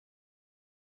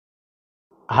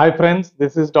Hi friends,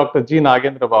 this is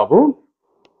dr.nagendra Babu.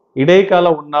 இடைக்கால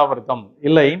உண்ணாவிரதம்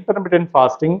இல்ல intermittent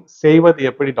fasting செய்வது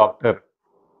எப்படி டாக்டர்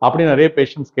அப்படி நிறைய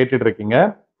பேஷண்ட்ஸ் கேட்டுட்டு இருக்கீங்க.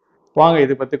 வாங்க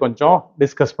இதை பத்தி கொஞ்சம்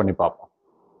டிஸ்கஸ் பண்ணி பார்ப்போம்.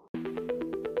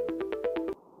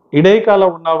 இடைக்கால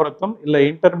உண்ணாவிரதம் இல்ல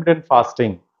intermittent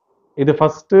fasting இது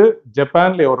ஃபர்ஸ்ட்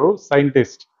ஜப்பான்ல ஒரு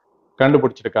சயின்டிஸ்ட்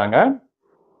கண்டுபிடிச்சிருக்காங்க.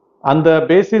 அந்த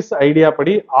பேசிஸ் ஐடியா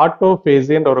படி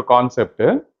ஆட்டோபேசின்ற ஒரு கான்செப்ட்.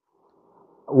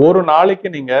 ஒரு நாளைக்கு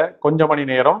நீங்க கொஞ்சம் மணி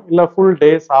நேரம் இல்ல ஃபுல் டே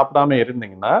சாப்பிடாம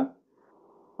இருந்தீங்கன்னா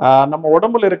நம்ம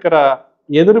உடம்புல இருக்கிற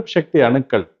எதிர்ப்பு சக்தி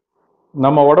அணுக்கள்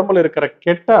நம்ம உடம்புல இருக்கிற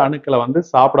கெட்ட அணுக்களை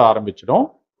சாப்பிட ஆரம்பிச்சிடும்.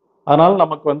 அதனால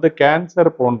நமக்கு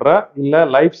கேன்சர் போன்ற இல்ல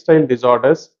லைஃப் ஸ்டைல்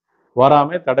டிசார்டர்ஸ்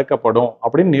வராம தடுக்கப்படும்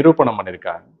அப்படின்னு நிரூபணம்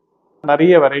பண்ணியிருக்காங்க.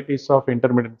 நிறைய வெரைட்டிஸ் ஆஃப்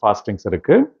இன்டர்மீடியட் ஃபாஸ்டிங்ஸ்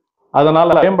இருக்கு.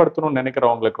 அதனால மேம்படுத்தணும்னு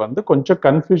நினைக்கிறவங்களுக்கு கொஞ்சம்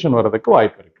கன்ஃபியூஷன் வர்றதுக்கு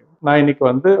வாய்ப்பு இருக்கு. நான்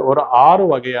இன்னைக்கு ஒரு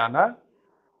 6 வகையான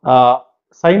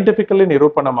சயின்டிபிக்கலி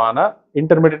நிரூபணமான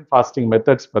இன்டர்மீடியட் ஃபாஸ்டிங்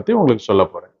மெத்தட்ஸ் பத்தி உங்களுக்கு சொல்ல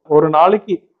போறேன். ஒரு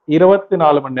நாளைக்கு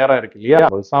 24 மணி நேரம் இருக்கு இல்லையா?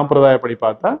 சாம்பிரதாயப்படி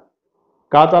பார்த்தா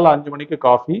காத்தால 5 மணிக்கு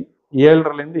காஃபி,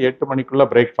 7:30 to 8 மணிக்குள்ள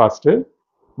பிரேக்ஃபாஸ்ட்,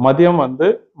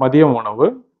 மதியம் உணவு,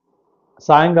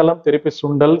 சாயங்காலம் திருப்பி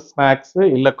சுண்டல் ஸ்நாக்ஸ்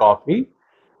இல்ல காஃபி,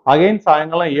 அகைன்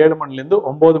சாயங்காலம் 7 மணிலேருந்து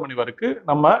 9 மணி வரைக்கும்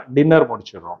நம்ம டின்னர்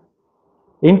முடிச்சிடுறோம்.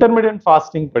 இன்டர்மீடியட்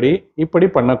ஃபாஸ்டிங் படி இப்படி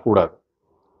பண்ணக்கூடாது.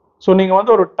 ஸோ நீங்க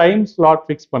ஒரு டைம் ஸ்லாட்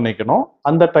ஃபிக்ஸ் பண்ணிக்கணும்.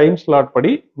 அந்த டைம் ஸ்லாட்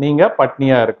படி நீங்க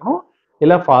பட்னியா இருக்கணும்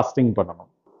இல்ல ஃபாஸ்டிங் பண்ணணும்.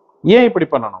 ஏன் இப்படி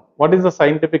பண்ணணும்? What is the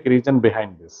scientific reason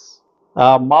behind this?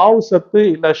 மாவு சத்து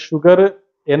இல்ல சுகர்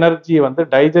எனர்ஜி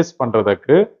டைஜஸ்ட்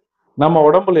பண்றதுக்கு நம்ம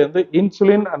உடம்புல இருந்து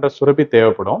இன்சுலின் என்ற சுரப்பி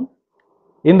தேவைப்படும்.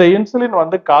 இந்த இன்சுலின்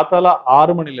காத்தால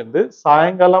 6 மணிலேருந்து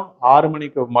சாயங்காலம் 6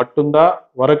 மணிக்கு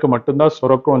மட்டும்தான்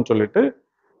சுரக்கும்னு சொல்லிட்டு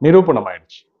நிரூபணம்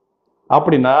ஆயிடுச்சு.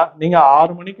 அப்படின்னா நீங்க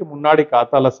 6 மணிக்கு முன்னாடி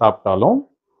காத்தால சாப்பிட்டாலும்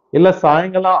இல்ல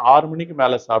சாயங்காலம் 6 மணிக்கு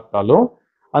மேல சாப்பிட்டாலும்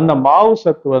அந்த மாவு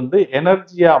சத்து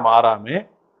எனர்ஜியா மாறாம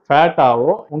ஃபேட்டாவோ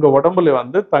உங்க உடம்புல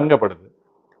தங்கப்படுது.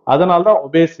 அதனால்தான்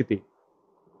ஒபேசிட்டி,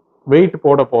 வெயிட்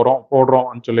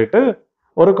போடுறோம்னு சொல்லிட்டு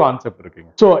ஒரு கான்செப்ட்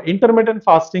இருக்குங்க. ஸோ இன்டர்மீடியட்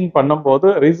ஃபாஸ்டிங் பண்ணும்போது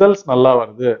ரிசல்ட்ஸ் நல்லா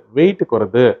வருது, வெயிட்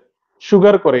குறையுது,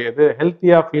 சுகர் குறையுது,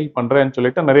 ஹெல்த்தியா ஃபீல் பண்றேன்னு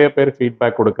சொல்லிட்டு நிறைய பேர்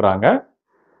ஃபீட்பேக் கொடுக்குறாங்க.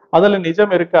 அதுல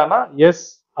நிஜம் இருக்கானா? எஸ்,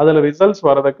 அதுல ரிசல்ட்ஸ்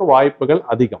வர்றதுக்கு வாய்ப்புகள்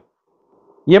அதிகம்.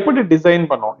 எப்படி டிசைன்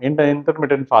பண்ணோம் இந்த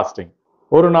இன்டர்மீடியட் ஃபாஸ்டிங்?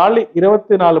 ஒரு நாள்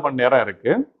 24 மணி நேரம்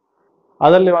இருக்கு.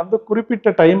 அதுல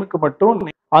குறிப்பிட்ட டைமுக்கு மட்டும்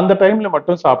அந்த டைம்ல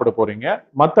மட்டும் சாப்பிட போறீங்க.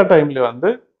 மற்ற டைம்ல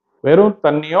வெறும்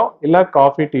தண்ணியோ இல்ல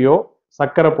காஃபி டீயோ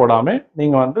சர்க்கரை போடாம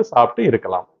நீங்க சாப்பிட்டு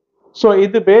இருக்கலாம். ஸோ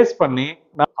இது பேஸ் பண்ணி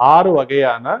 6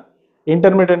 வகையான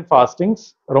இன்டர்மீடியட் ஃபாஸ்டிங்ஸ்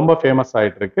ரொம்ப ஃபேமஸ்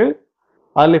ஆயிட்டு இருக்கு.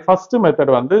 அதுல first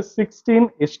method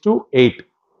 16:8.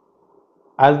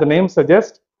 as the name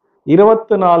suggests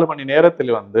 24 மணி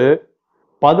நேரத்தில்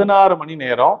 16 மணி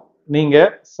நேரம் நீங்க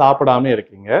சாப்பிடாம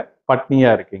இருக்கீங்க, பட்னியா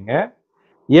இருக்கீங்க.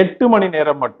 8 மணி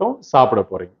நேரம் மட்டும் சாப்பிட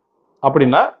போறீங்க.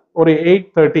 அப்படின்னா ஒரு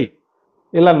 8:30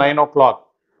 இல்ல 9 o'clock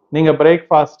நீங்க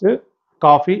பிரேக்ஃபாஸ்ட்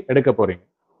காஃபி எடுக்க போறீங்க.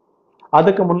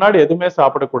 அதுக்கு முன்னாடி எதுவுமே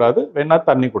சாப்பிடக்கூடாது, வேணா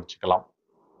தண்ணி குடிச்சுக்கலாம்.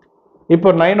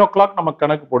 இப்போ 9 o'clock நம்ம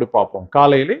கணக்கு போட்டு பார்ப்போம்.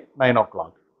 காலையில 9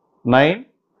 o'clock, 9,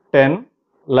 10,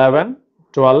 11,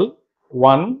 12,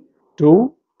 1, 2,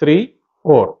 3,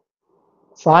 4.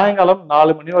 சாயங்காலம்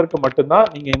 4 மணி வரைக்கும் மட்டும்தான்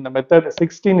நீங்க இந்த மெத்தட்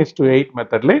 16:8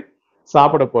 மெத்தட்ல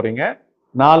சாப்பிட போறீங்க.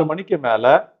 4 மணிக்கு மேல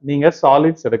நீங்க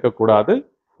சாலிட்ஸ் எடுக்கக்கூடாது,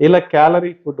 இல்ல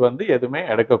கேலரி ஃபுட் எதுவுமே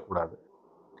எடுக்கக்கூடாது.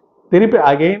 திருப்பி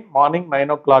அகைன் மார்னிங்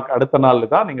 9 o'clock அடுத்த நாள்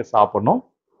தான் நீங்க சாப்பிடணும்.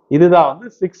 இதுதான்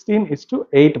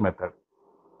 16:8 மெத்தட்.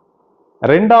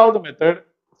 ரெண்டாவது மெத்தட்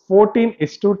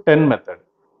 14:10 மெத்தட்.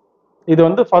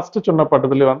 இது ஃபர்ஸ்ட்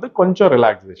சொன்னப்பட்டதுல கொஞ்சம்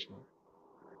ரிலாக்ஸேஷன்.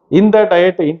 இந்த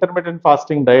டயட் இன்டர்மீடியட்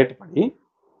ஃபாஸ்டிங் டயட் படி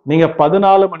நீங்க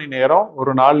 14 மணி நேரம்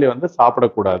ஒரு நாள்ல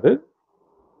சாப்பிடக்கூடாது,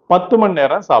 10 மணி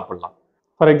நேரம் சாப்பிடலாம்.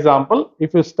 For example,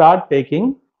 if you start taking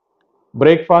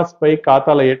breakfast by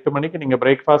காத்தால 8 மணிக்கு நீங்க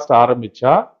பிரேக்ஃபாஸ்ட்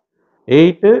ஆரம்பிச்சா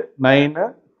 8, 9,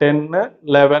 10,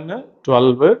 11,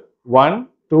 12, 1,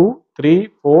 2, 3,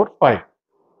 4, 5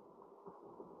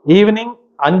 ஈவினிங்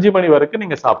 5 மணி வரைக்கும்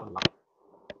நீங்க சாப்பிடலாம்.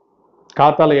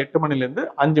 காத்தால 8 மணிலேருந்து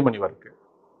 5 மணி வரைக்கும்.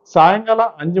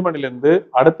 சாயங்காலம் 5 மணிலேருந்து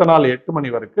அடுத்த நாள் 8 மணி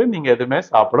வரைக்கும் நீங்க எதுவுமே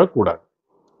சாப்பிடக்கூடாது.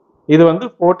 இது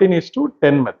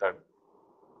 14:10 மெத்தட்.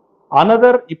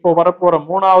 அனதர் இப்போ வரப்போற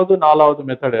 3வது 4வது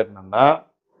மெத்தட் என்னன்னா,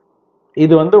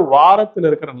 இது வாரத்தில்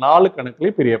இருக்கிற 4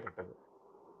 கணக்குல பிரியப்பட்டது.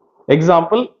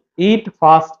 Example, eat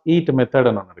fast eat method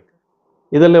ஒன்று இருக்கு.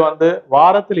 இதுல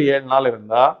வாரத்தில் 7 நாள்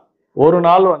இருந்தா ஒரு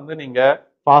நாள் நீங்க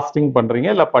ஃபாஸ்டிங் பண்றீங்க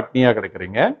இல்ல பட்னியா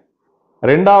கிடைக்கிறீங்க.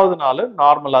 2வது நாள்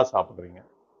நார்மலா சாப்பிடுறீங்க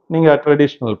நீங்க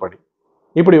ட்ரெடிஷனல் படி.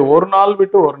 இப்படி ஒரு நாள்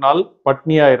விட்டு ஒரு நாள்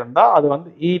பட்னியா இருந்தா அது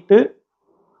ஈட்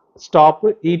ஸ்டாப்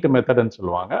ஈட் மெத்தட்னு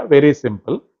சொல்லுவாங்க. Very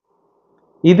simple.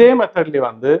 இதே மெத்தட்ல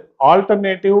வந்து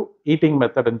ஆல்டர்னேட்டிவ் ஈட்டிங்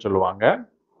மெத்தட்னு சொல்லுவாங்க.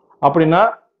 அப்படின்னா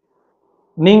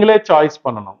நீங்களே சாய்ஸ்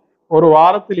பண்ணணும். ஒரு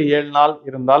வாரத்தில் 7 நாள்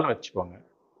இருந்தாலும் வச்சுக்கோங்க.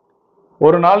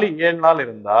 ஒரு நாள் 7 நாள்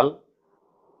இருந்தால்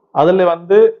அதுல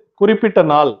வந்து குறிப்பிட்ட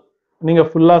நாள் நீங்க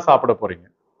ஃபுல்லா சாப்பிட போறீங்க.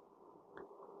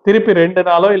 திருப்பி 2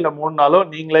 நாளோ இல்ல 3 நாளோ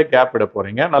நீங்களே கேப் விட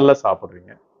போறீங்க. நல்லா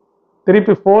சாப்பிடுறீங்க.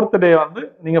 திருப்பி 4th டே வந்து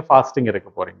நீங்க ஃபாஸ்டிங் இருக்க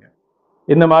போறீங்க.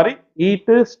 இந்த மாதிரி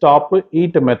ஈட் ஸ்டாப்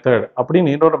ஈட் மெத்தட்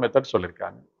அப்படின்னு இன்னொரு மெத்தட்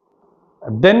சொல்லியிருக்காங்க.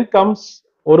 தென் கம்ஸ்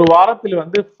ஒரு வாரத்தில்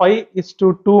வந்து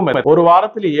 5:2 மெத்தட். ஒரு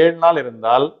வாரத்தில் 7 நாள்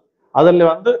இருந்தால் அதுல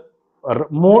வந்து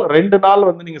 2 நாள்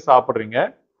வந்து நீங்க சாப்பிடுறீங்க,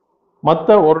 மத்த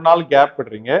ஒரு நாள் கேப்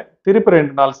விடுறீங்க, திருப்பி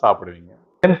 2 நாள் சாப்பிடுவீங்க.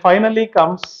 Then finally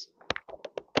comes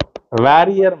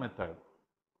warrior method.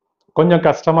 கொஞ்சம்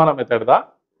கஷ்டமான மெத்தட் தான்.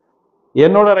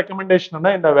 என்னோட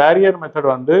ரெக்கமெண்டேஷன் இந்த வேரியர் மெத்தட்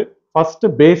வந்து ஃபர்ஸ்ட்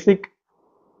பேசிக்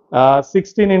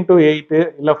 16x8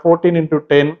 இல்ல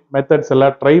 14x10 மெத்தட்ஸ்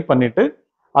எல்லாம் ட்ரை பண்ணிட்டு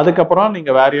அதுக்கப்புறம்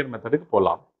நீங்க வேரியர் மெத்தடுக்கு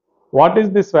போகலாம். What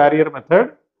is this warrior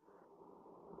method?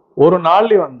 ஒரு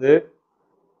நாள்ல வந்து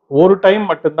ஒரு டைம்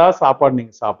மட்டும்தான் சாப்பாடு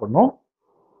நீங்க சாப்பிடணும்.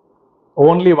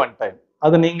 Only one time.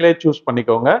 அது நீங்களே சூஸ்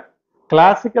பண்ணிக்கோங்க.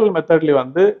 கிளாசிக்கல் மெத்தட்ல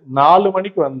வந்து 4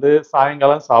 மணிக்கு வந்து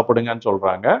சாயங்காலம் சாப்பிடுங்கன்னு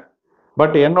சொல்றாங்க.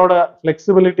 பட் என்னோட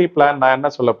ஃபிளெக்சிபிலிட்டி பிளான் நான் என்ன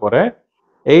சொல்ல போறேன்,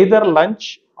 எய்தர் லஞ்ச்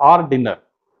ஆர் டின்னர்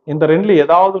இந்த ரெண்டுல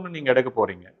ஏதாவது ஒன்று நீங்க எடுக்க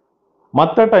போறீங்க.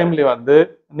 மற்ற டைம்ல வந்து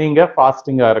நீங்க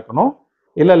ஃபாஸ்டிங்கா இருக்கணும்,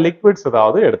 இல்ல லிக்விட்ஸ்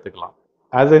ஏதாவது எடுத்துக்கலாம்.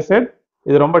 ஆஸ் ஐ செட்,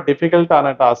 இது ரொம்ப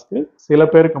டிஃபிகல்ட்டான டாஸ்க். சில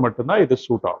பேருக்கு மட்டும்தான் இது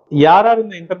சூட் ஆகும். யார் யார்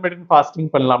இந்த இன்டர்மீடியன்ட்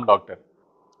ஃபாஸ்டிங் பண்ணலாம் டாக்டர்?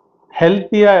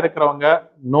 ஹெல்த்தியா இருக்கிறவங்க,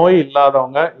 நோய்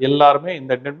இல்லாதவங்க எல்லாருமே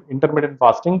இந்த இன்டர்மீடியன்ட்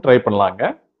ஃபாஸ்டிங் ட்ரை பண்ணலாங்க.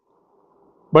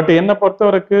 பட் என்னை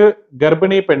பொறுத்தவரைக்கும்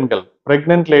கர்ப்பிணி பெண்கள்,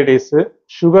 பிரெக்னென்ட் லேடிஸ்,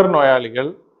 சுகர்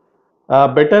நோயாளிகள்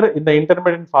பெட்டர் இந்த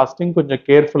இன்டர்மீடியன்ட் ஃபாஸ்டிங் கொஞ்சம்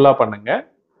கேர்ஃபுல்லா பண்ணுங்க.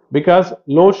 Because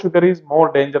low sugar is more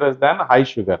dangerous than high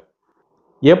sugar.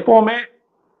 எப்பவுமே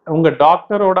உங்க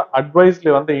டாக்டரோட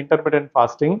அட்வைஸ்ல வந்து இன்டர்மீடியன்ட்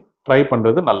ஃபாஸ்டிங் ட்ரை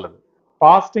பண்றது நல்லது.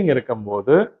 ஃபாஸ்டிங்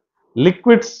இருக்கும்போது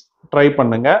லிக்விட்ஸ் ட்ரை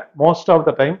பண்ணுங்க. மோஸ்ட் ஆஃப்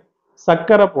த டைம்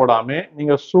சர்க்கரை போடாம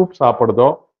நீங்க சூப் சாப்பிடுறதோ,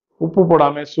 உப்பு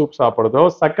போடாம சூப் சாப்பிடுறதோ,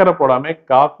 சர்க்கரை போடாம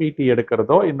காஃபி டீ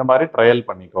எடுக்கிறதோ இந்த மாதிரி ட்ரையல்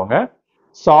பண்ணிக்கோங்க.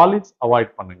 சாலிட்ஸ்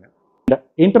அவாய்ட் பண்ணுங்க.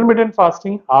 இன்டர்மீடியன்ட்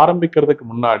ஃபாஸ்டிங் ஆரம்பிக்கிறதுக்கு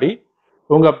முன்னாடி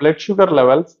உங்க blood sugar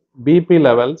levels, BP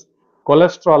levels,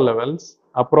 cholesterol levels,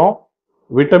 அப்புறம்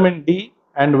vitamin D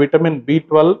and vitamin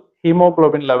B12,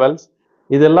 haemoglobin levels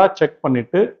இதெல்லாம் செக்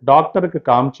பண்ணிட்டு டாக்டருக்கு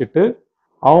காமிச்சிட்டு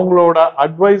அவங்களோட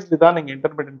அட்வைஸ்ல தான் நீங்க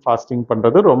இன்டர்மீடியன்ட் ஃபாஸ்டிங்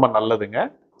பண்றது ரொம்ப நல்லதுங்க.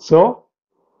 ஸோ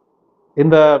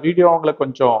இந்த வீடியோ உங்களுக்கு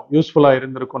கொஞ்சம் யூஸ்ஃபுல்லா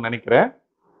இருந்திருக்கும்னு நினைக்கிறேன்.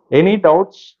 Any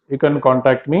doubts you can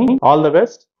contact me. All the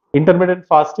best. Intermittent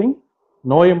fasting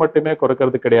நோயை மட்டுமே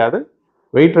குறைக்கிறது கிடையாது,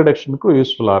 வெயிட் ரிடக்ஷனுக்கும்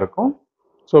யூஸ்ஃபுல்லா இருக்கும்.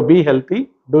 So be healthy,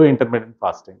 two intermittent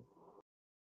fasting.